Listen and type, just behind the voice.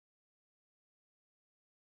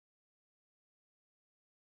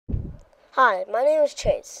Hi, my name is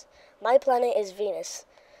Chase. My planet is Venus.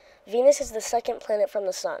 Venus is the second planet from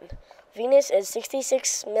the Sun. Venus is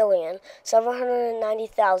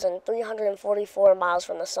 66,790,344 miles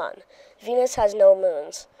from the Sun. Venus has no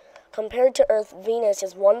moons. Compared to Earth, Venus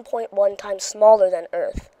is 1.1 times smaller than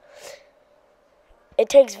Earth. It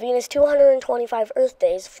takes Venus 225 Earth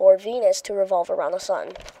days for Venus to revolve around the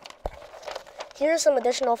Sun. Here are some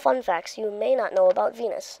additional fun facts you may not know about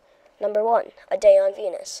Venus. Number 1, a day on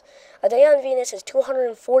Venus. A day on Venus is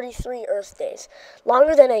 243 Earth days,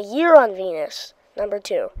 longer than a year on Venus. Number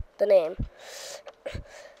 2, the name.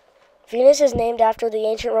 Venus is named after the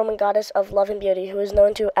ancient Roman goddess of love and beauty, who is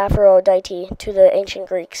known to Aphrodite to the ancient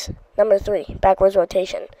Greeks. Number 3, backwards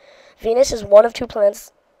rotation. Venus is one of two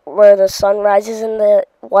planets where the sun rises in the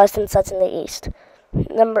west and sets in the east.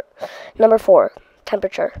 Number 4,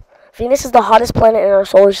 temperature. Venus is the hottest planet in our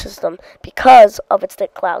solar system because of its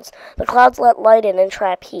thick clouds. The clouds let light in and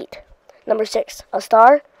trap heat. Number 6, a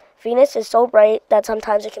star. Venus is so bright that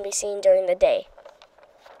sometimes it can be seen during the day.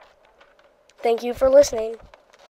 Thank you for listening.